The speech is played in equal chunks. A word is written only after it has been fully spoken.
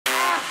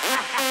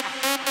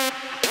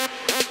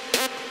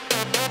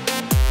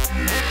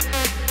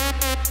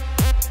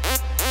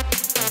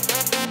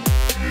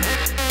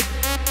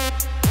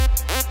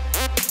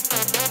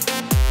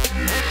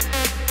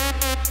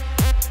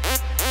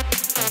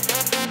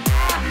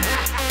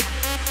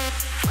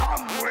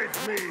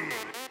with me.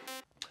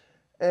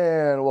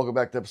 And welcome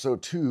back to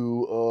episode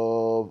 2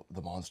 of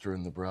The Monster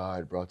and the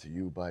Bride, brought to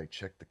you by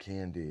Check the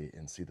Candy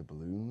and See the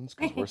Balloons,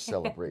 because we're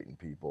celebrating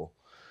people.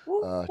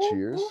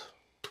 Cheers.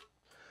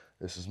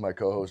 This is my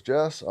co-host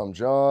Jess. I'm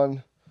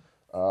John.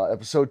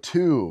 Episode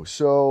 2.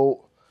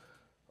 So,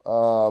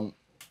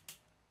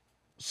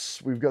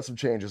 we've got some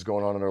changes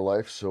going on in our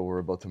life, so we're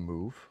about to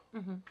move,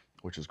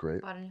 which is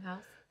great. Bought a new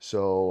house.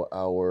 So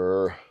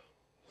our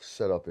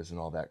setup isn't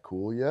all that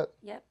cool yet.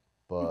 Yep.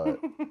 But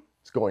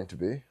it's going to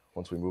be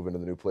once we move into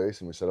the new place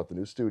and we set up the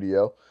new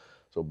studio.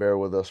 So bear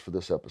with us for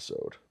this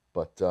episode.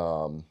 But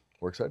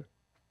we're excited.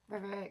 We're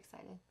very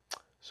excited.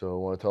 So I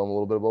want to tell them a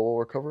little bit about what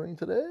we're covering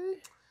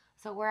today.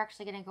 So we're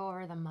actually going to go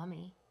over The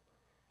Mummy,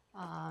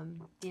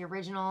 the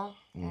original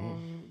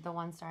and the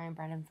one starring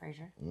Brendan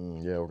Fraser.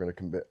 Yeah, we're gonna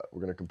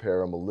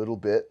compare them a little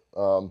bit.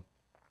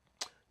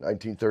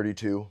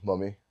 1932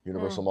 Mummy,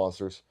 Universal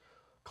Monsters,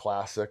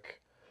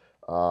 classic.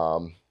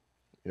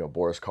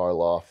 Boris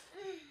Karloff,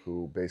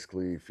 who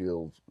basically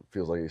feels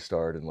like he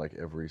starred in like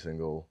every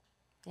single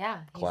He's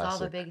all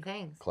the big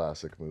things.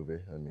 Classic movie.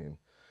 I mean,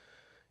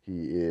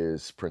 he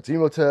is Prince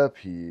Imhotep.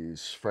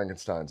 He's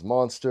Frankenstein's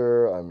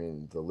monster. I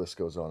mean, the list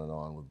goes on and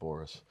on with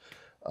Boris.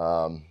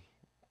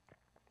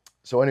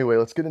 So anyway,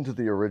 let's get into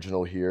the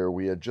original here.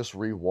 We had just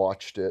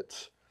rewatched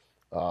it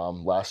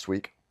last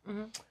week,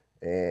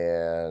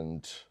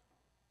 and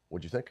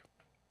what'd you think?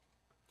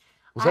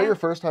 Was that your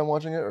first time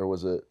watching it,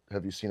 or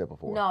have you seen it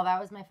before? No, that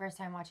was my first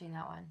time watching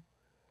that one.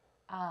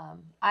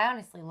 I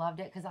honestly loved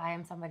it because I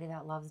am somebody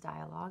that loves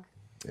dialogue.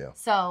 Yeah.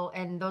 So,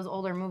 and those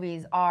older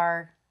movies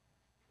are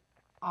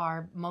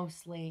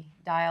mostly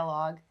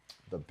dialogue.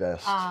 The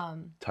best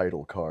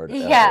title card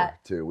yeah. ever,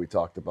 too. We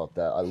talked about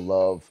that. I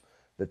love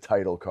the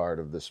title card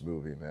of this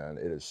movie, man.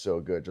 It is so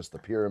good. Just the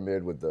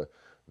pyramid with the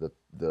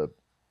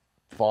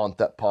font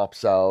that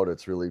pops out.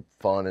 It's really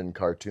fun and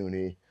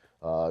cartoony.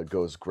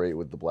 Goes great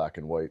with the black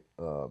and white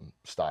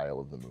style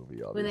of the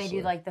movie, obviously. When they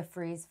do like the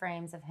freeze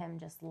frames of him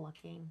just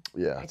looking.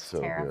 Yeah, it's so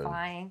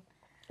terrifying.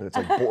 Good. And it's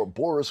like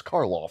Boris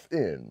Karloff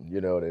in, you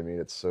know what I mean?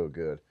 It's so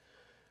good.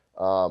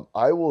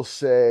 I will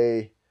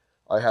say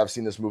I have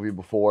seen this movie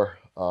before.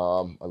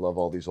 I love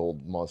all these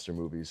old monster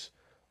movies.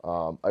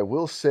 I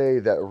will say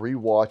that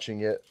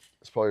rewatching it,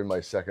 it's probably my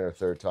second or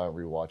third time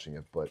rewatching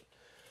it, but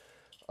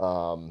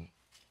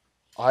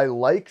I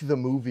like the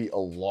movie a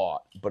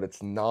lot, but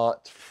it's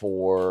not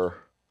for.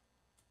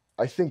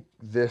 I think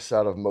this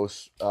out of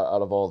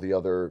all the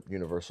other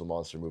Universal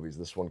monster movies,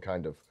 this one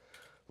kind of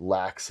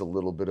lacks a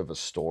little bit of a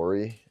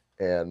story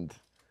and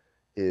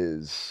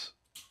is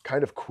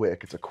kind of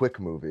quick. It's a quick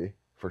movie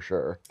for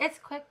sure. It's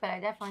quick, but I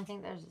definitely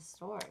think there's a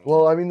story.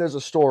 Well, I mean, there's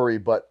a story,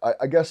 but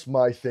I guess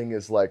my thing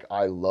is like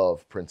I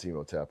love Prince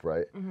Imhotep,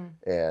 right?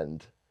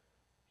 And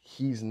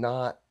he's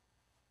not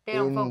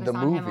in the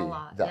movie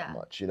that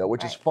much,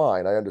 which is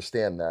fine. I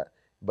understand that,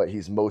 but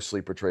he's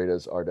mostly portrayed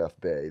as Ardeth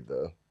Bey,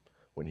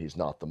 when he's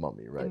not the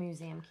mummy, right? The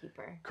museum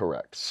keeper.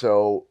 Correct.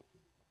 So,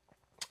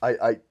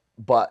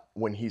 but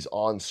when he's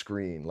on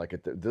screen, like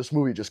this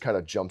movie just kind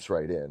of jumps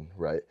right in,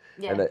 right?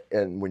 Yeah.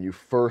 And when you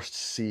first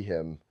see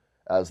him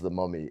as the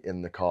mummy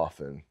in the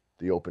coffin,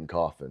 the open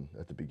coffin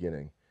at the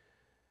beginning,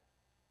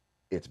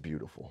 it's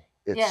beautiful.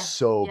 It's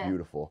so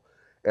beautiful,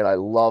 and I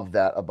love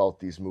that about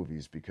these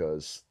movies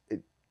because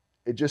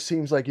it just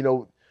seems like,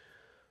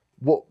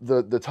 what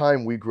the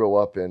time we grow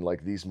up in,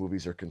 like these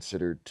movies are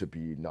considered to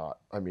be not,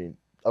 I mean,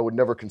 I would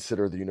never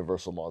consider the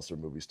Universal monster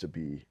movies to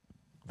be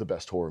the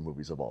best horror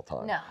movies of all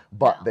time. No.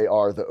 But they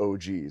are the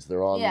OGs.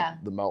 They're on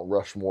the Mount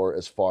Rushmore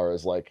as far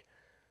as like,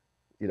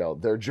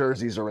 their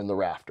jerseys are in the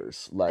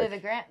rafters.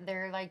 Like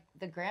they're like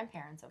the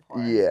grandparents of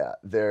horror. Yeah,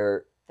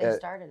 they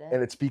started it.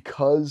 And it's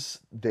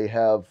because they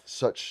have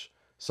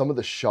some of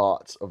the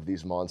shots of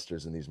these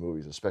monsters in these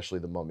movies, especially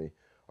the Mummy,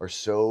 are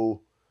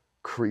so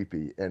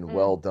creepy and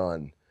well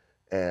done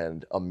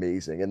and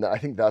amazing, and I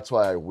think that's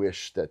why I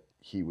wish that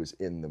he was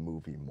in the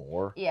movie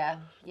more. Yeah.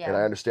 And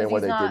I understand why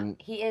they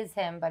didn't. He is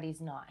him, but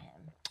he's not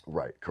him.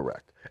 Right,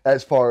 correct.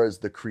 As far as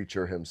the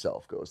creature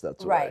himself goes,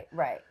 that's right.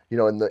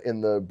 In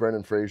the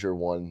Brendan Fraser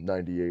one,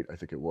 98, I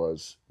think it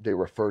was, they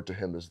refer to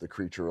him as the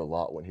creature a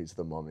lot when he's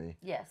the mummy.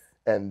 Yes.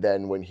 And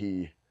then when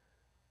he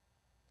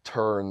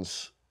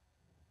turns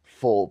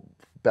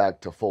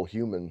back to full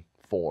human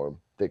form,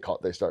 they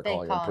start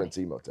calling him Prince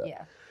Imhotep.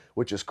 Yeah.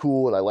 Which is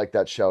cool, and I like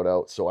that shout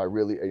out. So I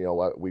really,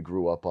 we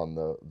grew up on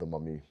the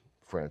Mummy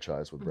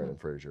franchise with Brendan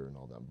Fraser and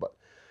all them. But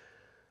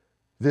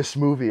this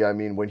movie, I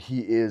mean, when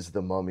he is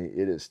the mummy,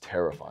 it is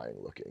terrifying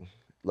looking.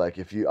 Like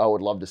I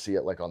would love to see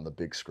it like on the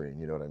big screen,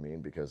 you know what I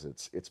mean? Because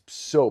it's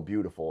so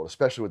beautiful,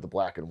 especially with the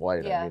black and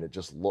white. Yeah. I mean, it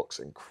just looks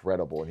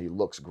incredible, and he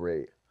looks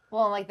great.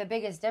 Well, like the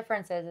biggest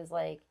difference is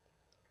like,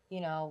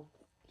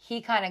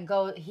 he kind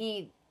of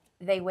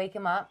they wake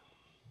him up.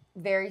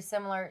 Very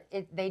similar.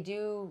 They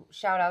do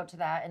shout out to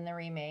that in the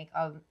remake.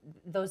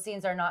 Those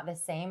scenes are not the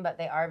same, but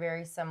they are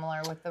very similar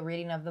with the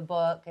reading of the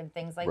book and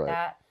things like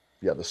that.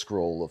 Yeah, the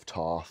Scroll of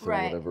Thoth or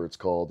whatever it's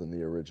called in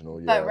the original.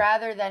 Yeah. But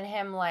rather than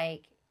him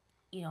like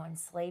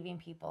enslaving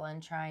people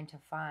and trying to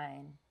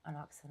find an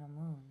ox and a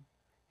moon,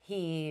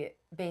 he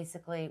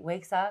basically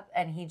wakes up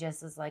and he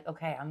just is like,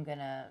 okay, I'm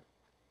gonna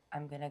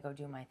go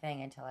do my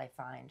thing until I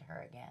find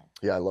her again.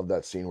 Yeah, I love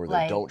that scene where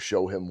Like, they don't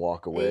show him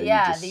walk away.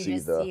 Yeah, you you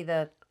just see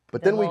the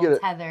but the then we little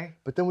get tether.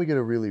 but then we get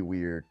a really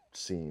weird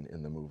scene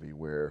in the movie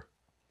where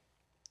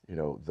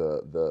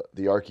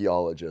the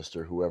archaeologist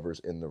or whoever's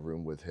in the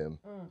room with him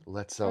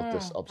lets out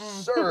this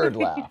absurd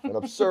laugh, an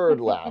absurd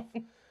laugh.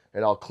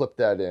 And I'll clip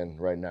that in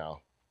right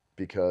now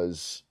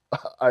because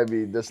I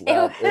mean this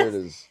laugh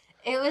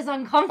it was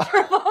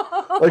uncomfortable.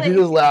 like he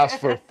just laughs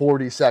for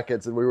 40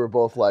 seconds and we were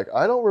both like,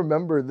 I don't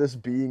remember this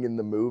being in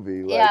the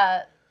movie. Like,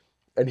 yeah.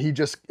 And he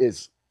just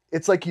is,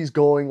 it's like he's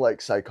going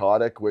like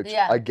psychotic, which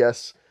I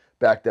guess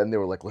back then they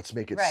were like, let's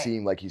make it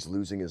seem like he's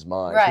losing his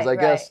mind. Because I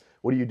guess,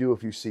 what do you do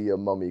if you see a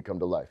mummy come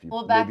to life?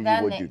 Maybe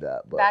you would do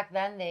that. But back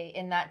then,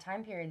 in that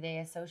time period, they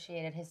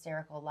associated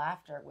hysterical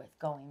laughter with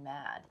going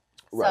mad.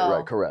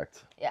 Right,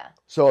 correct. Yeah.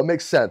 So it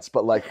makes sense,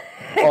 but like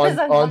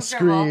on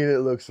screen, it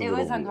looks a little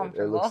weird.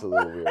 Uncomfortable. It looks a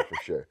little weird for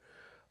sure.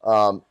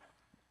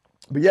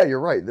 But yeah, you're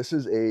right. This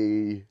is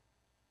a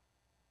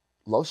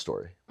love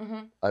story. Mm-hmm.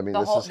 I mean,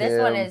 this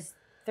one is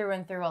through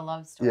and through a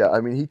love story. Yeah, I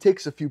mean, he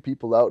takes a few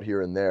people out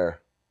here and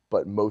there,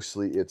 but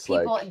mostly it's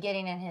people like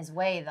getting in his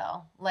way,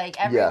 though. Like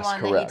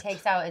everyone that he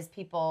takes out is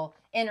people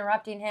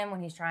interrupting him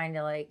when he's trying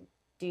to like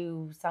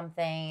do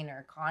something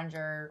or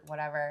conjure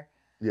whatever.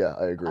 Yeah,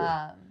 I agree.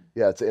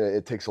 Yeah,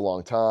 it takes a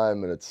long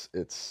time, and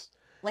it's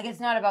like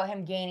it's not about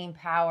him gaining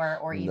power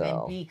or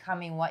even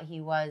becoming what he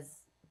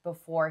was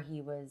before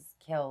he was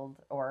killed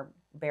or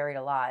buried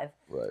alive.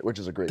 Right, which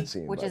is a great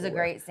scene. Which is a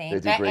great scene. They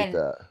do great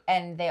that.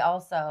 And they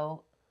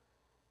also,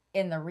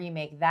 in the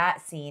remake, that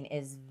scene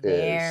is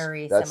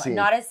very similar.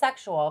 Not as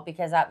sexual,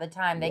 because at the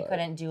time they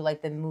couldn't do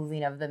like the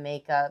moving of the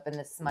makeup and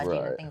the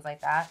smudging and things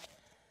like that.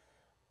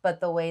 But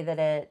the way that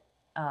it,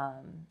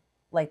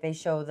 like they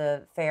show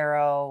the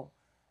pharaoh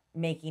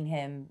making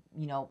him,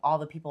 all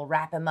the people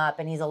wrap him up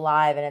and he's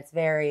alive, and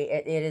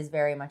it is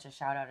very much a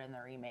shout out in the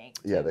remake.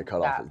 Yeah, they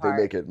cut off. They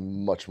make it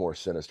much more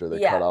sinister.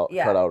 They cut out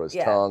his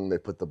tongue. They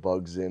put the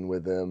bugs in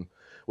with him,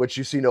 which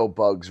you see no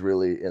bugs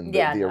really in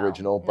the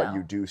original, but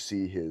you do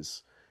see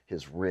his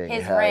ring.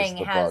 His ring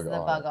has the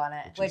bug on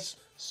it, which is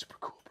super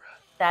cool, bro.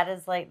 That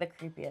is like the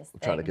creepiest.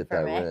 I'm trying to get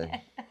that ring.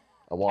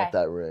 I want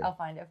that ring. I'll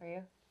find it for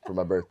you for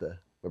my birthday.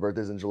 My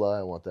birthday's in July.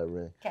 I want that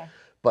ring. Okay.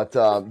 But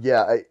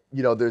yeah,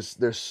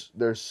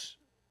 there's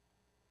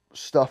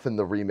stuff in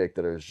the remake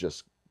that is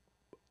just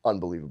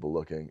unbelievable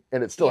looking,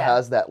 and it still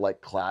has that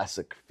like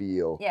classic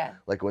feel. Yeah.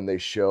 Like when they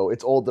show,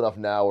 it's old enough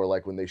now, or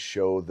like when they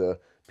show the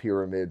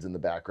pyramids in the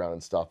background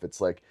and stuff,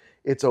 it's like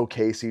it's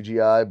okay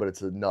CGI, but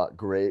it's not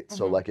great. Mm-hmm.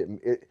 So like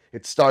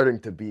it's starting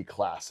to be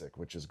classic,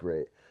 which is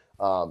great.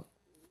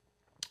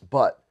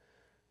 But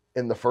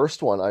in the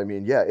first one, I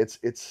mean, yeah,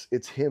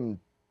 it's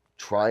him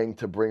trying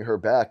to bring her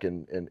back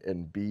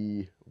and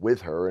be with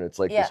her, and it's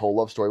like this whole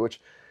love story, which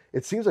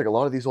it seems like a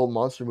lot of these old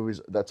monster movies,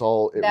 that's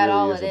all it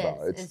really is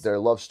about. It's their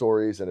love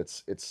stories, and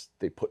it's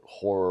they put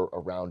horror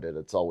around it.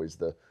 It's always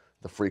the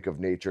freak of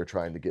nature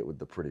trying to get with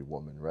the pretty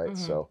woman, right?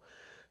 Mm-hmm.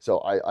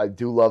 So I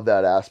do love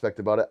that aspect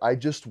about it. I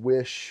just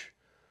wish,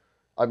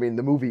 I mean,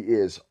 the movie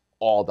is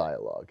all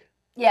dialogue.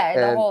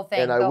 Yeah, the whole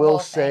thing. And I will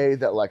say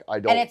that like I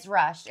don't. And it's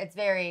rushed. It's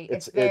very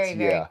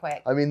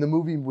quick. I mean, the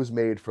movie was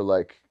made for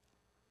like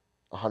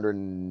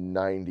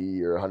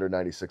 $190,000 or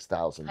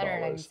 $196,000.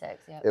 $196,000.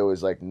 Yeah. It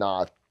was like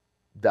not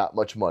that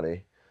much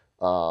money,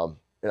 and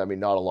I mean,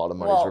 not a lot of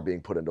monies were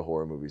being put into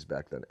horror movies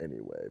back then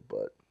anyway.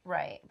 But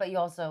right, but you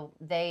also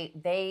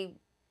I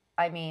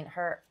mean,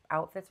 her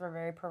outfits were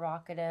very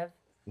provocative.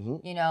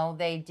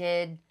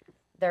 Mm-hmm.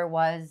 There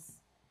was,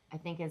 I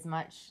think, as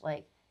much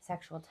like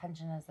sexual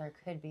tension as there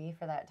could be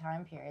for that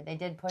time period. They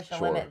did push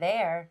a limit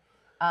there.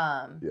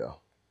 Yeah.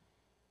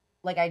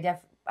 Like I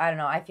don't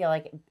know. I feel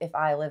like if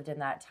I lived in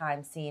that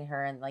time, seeing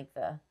her in like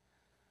the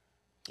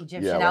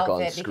Egyptian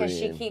outfit, because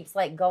she keeps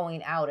like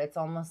going out. It's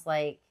almost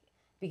like,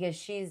 because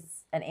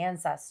she's an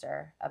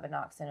ancestor of an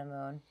ox and a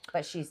moon,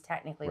 but she's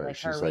technically like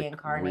her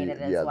reincarnated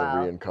as well. Yeah,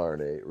 the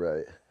reincarnate,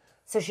 right.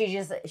 So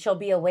she'll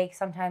be awake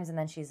sometimes, and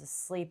then she's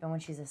asleep, and when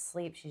she's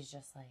asleep, she's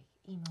just like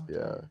emo.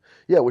 Yeah.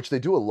 Yeah, which they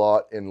do a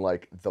lot in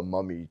like The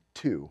Mummy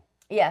 2.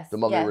 Yes. The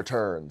Mummy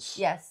Returns.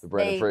 Yes. The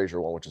Brendan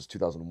Fraser one, which is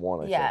 2001,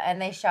 I think. Yeah,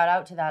 and they shout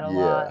out to that a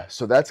lot. Yeah,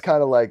 so that's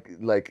kind of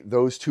like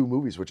those two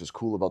movies, which is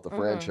cool about the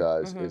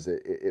franchise, is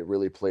it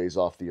really plays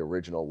off the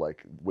original,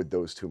 like with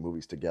those two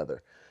movies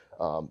together.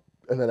 And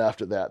then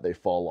after that, they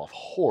fall off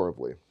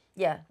horribly.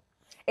 Yeah.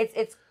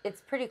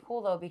 It's pretty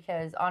cool though,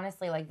 because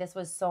honestly, like this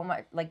was so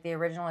much, like the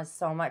original is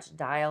so much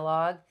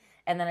dialogue,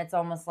 and then it's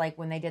almost like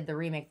when they did the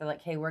remake, they're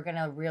like, hey, we're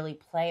gonna really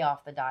play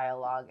off the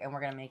dialogue, and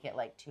we're gonna make it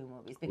like two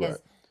movies, because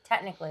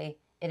technically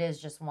it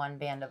is just one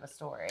band of a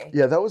story.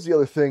 Yeah, that was the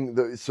other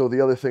thing. So the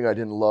other thing I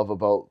don't love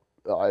about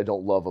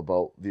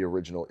the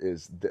original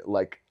is that,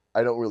 like,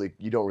 you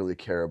don't really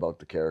care about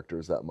the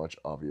characters that much,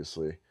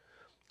 obviously.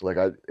 Like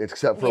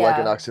except for like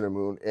an Ox and a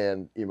Moon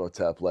and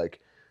Imhotep, like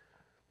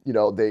you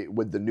know, they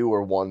with the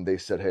newer one, they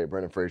said, hey,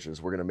 Brendan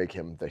Fraser's, we're gonna make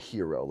him the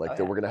hero. Like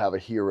we're gonna have a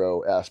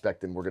hero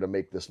aspect, and we're gonna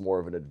make this more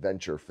of an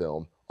adventure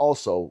film.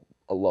 Also,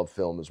 a love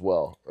film as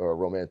well, or a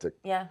romantic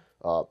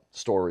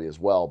story as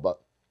well.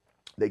 But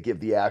they give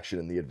the action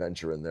and the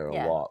adventure in there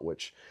a lot.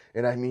 Which,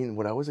 and I mean,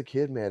 when I was a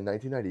kid, man,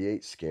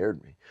 1998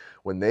 scared me.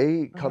 When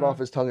they cut off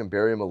his tongue and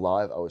bury him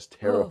alive, I was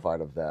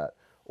terrified of that.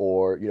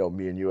 Or, you know,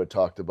 me and you had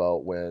talked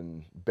about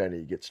when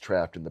Benny gets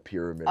trapped in the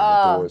pyramid and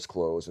the doors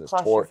close and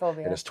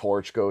his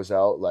torch goes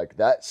out. Like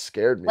that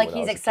scared me. Like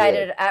he's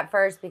excited at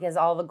first because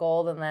all the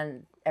gold, and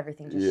then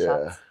everything just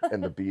shuts.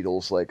 And the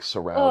Beatles like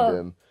surround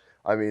him.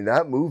 I mean,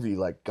 that movie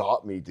like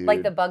got me, dude.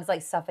 Like the bugs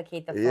like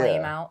suffocate the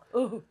flame out.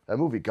 Ooh. That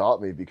movie got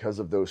me because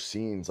of those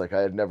scenes. Like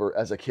I had never,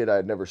 as a kid, I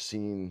had never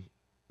seen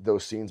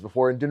those scenes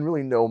before and didn't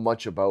really know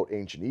much about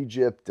ancient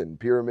Egypt and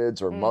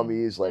pyramids or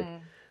mummies. Like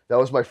that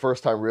was my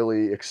first time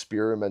really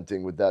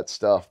experimenting with that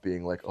stuff,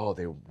 being like, oh,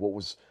 they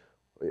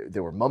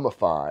were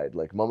mummified,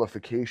 like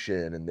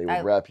mummification, and they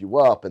would wrap you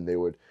up, and it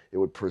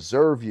would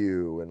preserve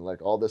you, and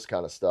like all this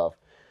kind of stuff.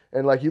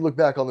 And like you look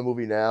back on the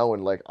movie now,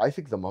 and like I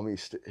think the mummy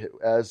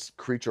as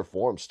creature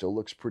form still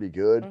looks pretty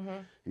good.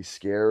 He's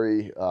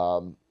scary.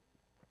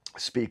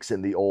 Speaks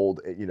in the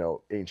old, you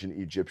know, ancient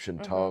Egyptian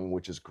tongue,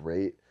 which is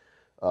great.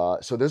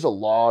 So there's a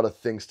lot of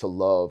things to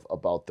love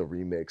about the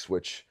remakes.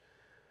 Which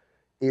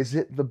is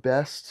it the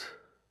best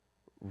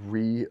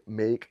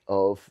remake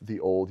of the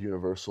old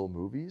Universal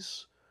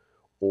movies,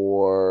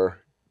 or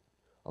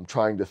I'm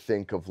trying to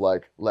think of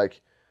like.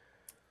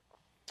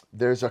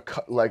 There's I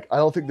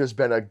don't think there's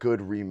been a good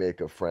remake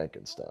of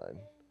Frankenstein.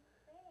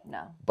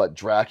 No. But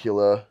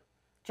Dracula.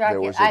 There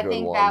was a good I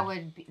think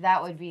one.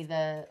 that would be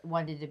the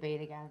one to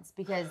debate against,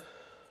 because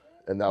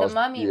and that the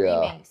Mummy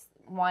remakes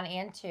 1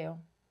 and 2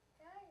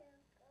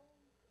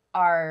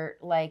 are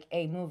like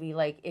a movie.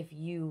 Like if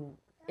you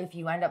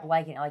end up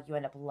liking it, like you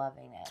end up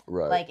loving it.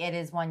 Right. Like it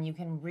is one you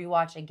can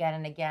rewatch again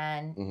and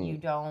again. You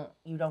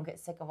don't get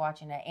sick of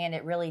watching it, and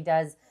it really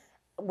does.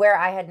 Where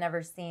I had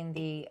never seen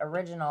the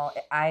original,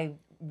 I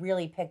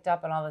really picked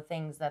up on all the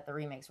things that the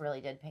remakes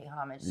really did pay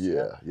homage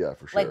to. Yeah,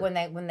 for sure. Like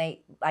when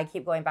they, I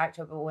keep going back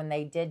to it, but when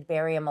they did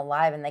bury him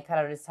alive and they cut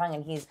out his tongue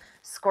and he's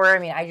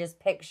squirming, I just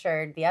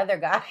pictured the other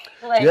guy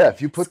like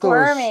if you put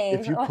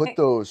squirming.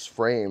 those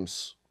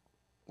frames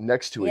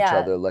next to each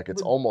other, like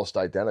it's almost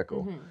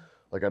identical.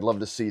 Like I'd love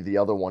to see the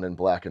other one in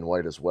black and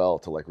white as well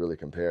to like really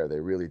compare. They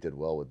really did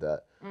well with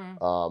that.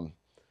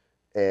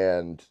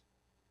 And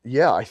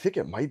yeah, I think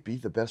it might be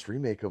the best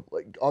remake of,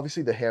 like,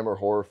 obviously the Hammer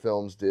horror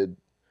films did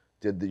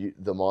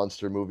the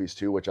monster movies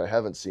too, which I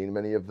haven't seen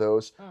many of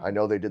those. I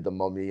know they did the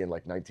Mummy in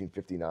like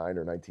 1959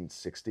 or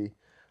 1960.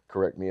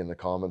 Correct me in the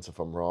comments if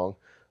I'm wrong.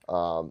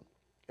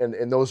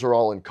 And those are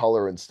all in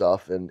color and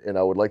stuff. And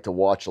I would like to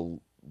watch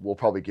we'll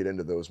probably get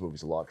into those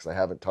movies a lot because I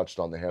haven't touched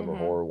on the Hammer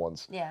horror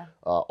ones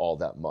all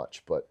that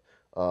much. But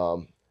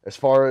as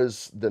far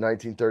as the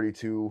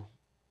 1932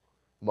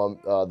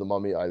 the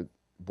Mummy,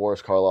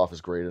 Boris Karloff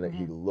is great in it.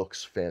 He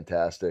looks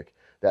fantastic.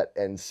 That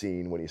end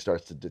scene when he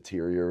starts to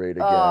deteriorate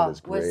again is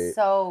great. Was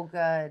so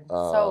good.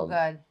 So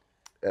good.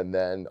 And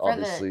then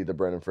obviously the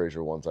Brendan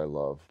Fraser ones I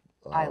love.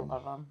 I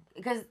love them.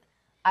 Because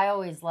I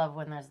always love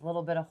when there's a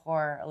little bit of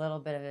horror, a little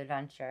bit of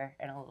adventure,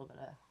 and a little bit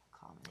of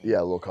comedy. Yeah,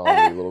 a little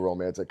comedy, a little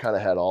romance. It kind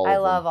of had all of them. I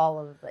love all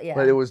of it, yeah.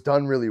 But it was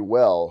done really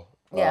well.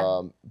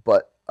 Yeah.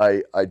 But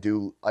I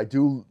do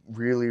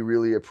really,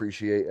 really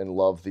appreciate and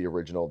love the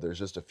original. There's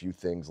just a few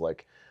things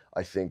like,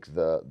 I think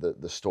the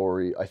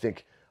story,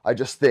 I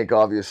just think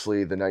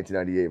obviously the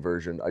 1998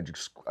 version,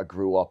 I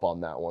grew up on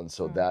that one,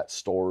 so that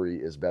story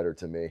is better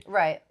to me.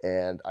 Right.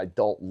 And I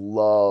don't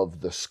love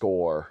the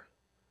score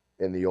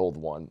in the old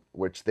one,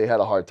 which they had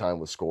a hard time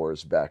with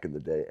scores back in the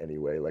day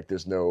anyway. Like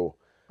there's no.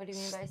 What do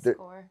you mean by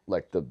score?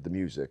 Like the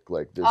music,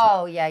 like there's.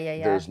 Oh yeah.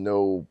 There's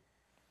no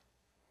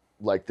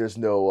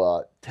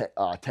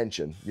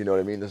tension, you know what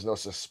I mean? There's no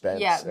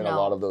suspense in a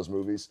lot of those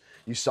movies.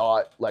 You saw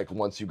it like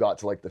once you got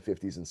to like the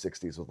 50s and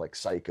 60s with like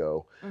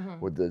Psycho,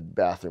 with the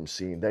bathroom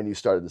scene. Then you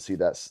started to see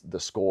that the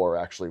score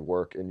actually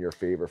work in your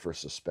favor for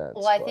suspense.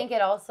 Well, I think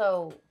it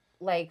also,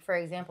 like, for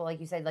example, like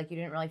you said, like you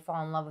didn't really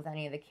fall in love with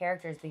any of the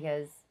characters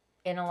because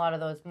in a lot of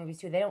those movies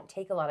too, they don't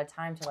take a lot of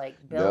time to like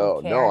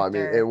build character. No, I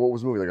mean, what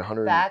was the movie, like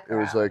 100? Background.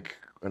 It was like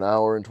an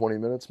hour and 20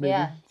 minutes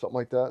maybe, something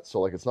like that.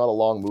 So like it's not a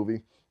long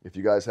movie. If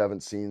you guys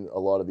haven't seen a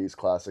lot of these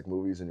classic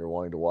movies and you're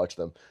wanting to watch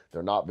them,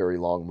 they're not very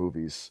long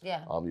movies.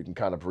 Yeah. You can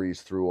kind of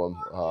breeze through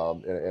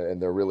them,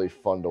 and they're really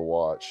fun to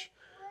watch.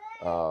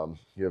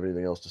 You have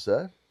anything else to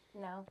say?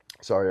 No.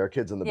 Sorry, our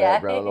kid's in the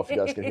background. I don't know if you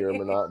guys can hear him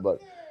or not,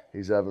 but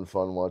he's having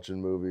fun watching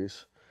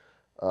movies.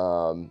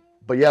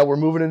 But yeah, we're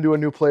moving into a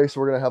new place.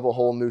 We're going to have a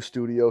whole new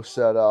studio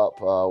set up.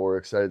 We're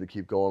excited to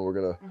keep going. We're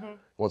going to,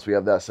 once we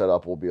have that set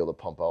up, we'll be able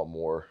to pump out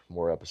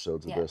more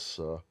episodes of this.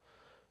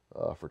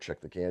 For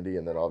Check the Candy,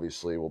 and then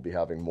obviously we'll be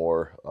having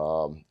more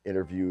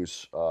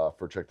interviews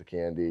for Check the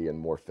Candy and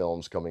more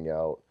films coming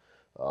out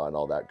and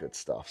all that good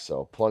stuff.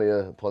 So plenty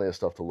of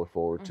stuff to look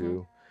forward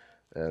to,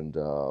 and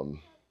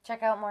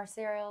Check out more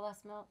Cereal,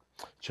 Less Milk.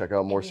 Check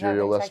out more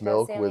Cereal, Less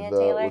Milk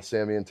with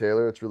Sammy and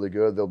Taylor. It's really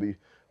good.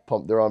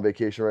 They're on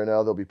vacation right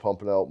now. They'll be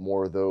pumping out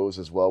more of those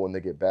as well when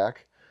they get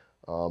back.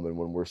 And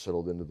when we're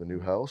settled into the new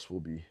house, we'll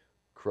be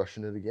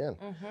crushing it again.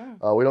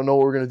 Mm-hmm. We don't know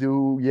what we're going to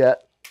do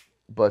yet,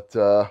 but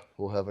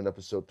we'll have an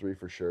episode 3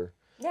 for sure.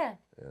 Yeah.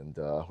 And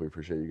we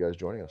appreciate you guys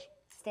joining us.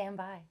 Stand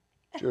by.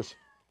 Cheers.